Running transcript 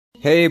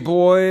Hey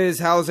boys,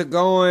 how's it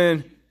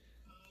going?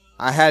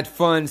 I had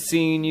fun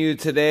seeing you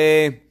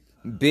today.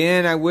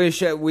 Ben, I wish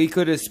that we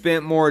could have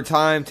spent more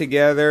time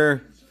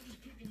together.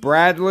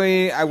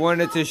 Bradley, I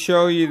wanted to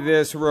show you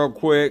this real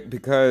quick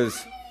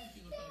because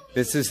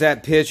this is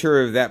that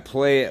picture of that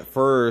play at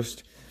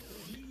first.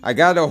 I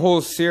got a whole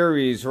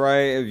series,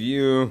 right, of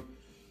you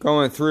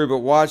going through, but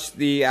watch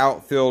the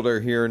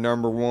outfielder here,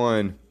 number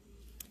 1.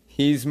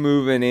 He's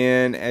moving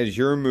in as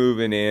you're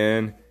moving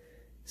in.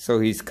 So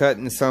he's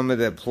cutting some of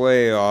the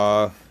play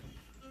off.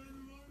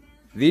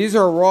 These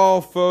are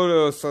raw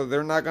photos, so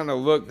they're not going to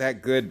look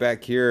that good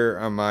back here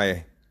on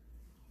my...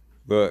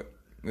 Look,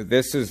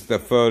 this is the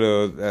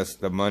photo, that's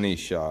the money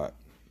shot.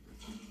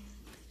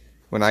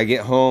 When I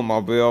get home,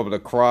 I'll be able to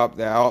crop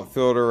the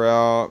outfielder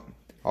out.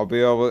 I'll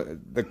be able...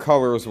 The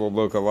colors will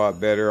look a lot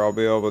better. I'll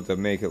be able to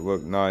make it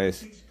look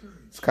nice.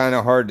 It's kind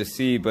of hard to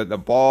see, but the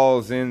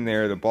ball's in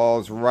there. The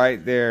ball's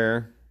right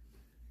there.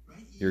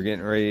 You're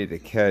getting ready to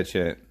catch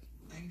it.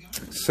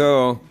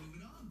 So,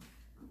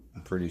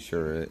 I'm pretty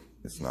sure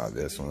it's not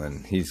this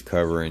one. He's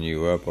covering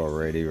you up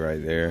already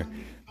right there.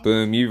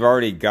 Boom, you've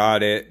already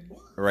got it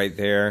right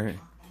there.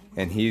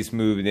 And he's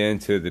moved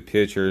into the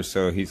picture,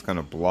 so he's going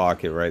to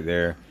block it right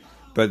there.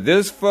 But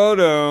this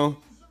photo,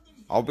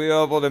 I'll be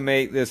able to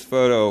make this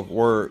photo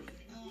work.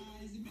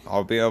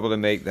 I'll be able to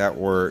make that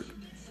work.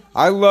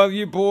 I love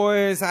you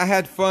boys. I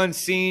had fun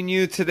seeing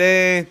you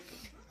today.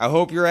 I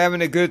hope you're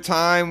having a good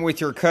time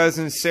with your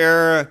cousin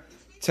Sarah.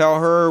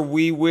 Tell her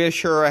we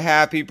wish her a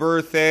happy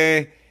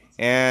birthday.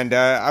 And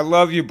I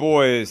love you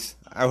boys.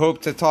 I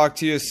hope to talk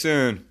to you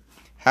soon.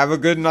 Have a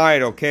good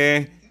night,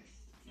 okay?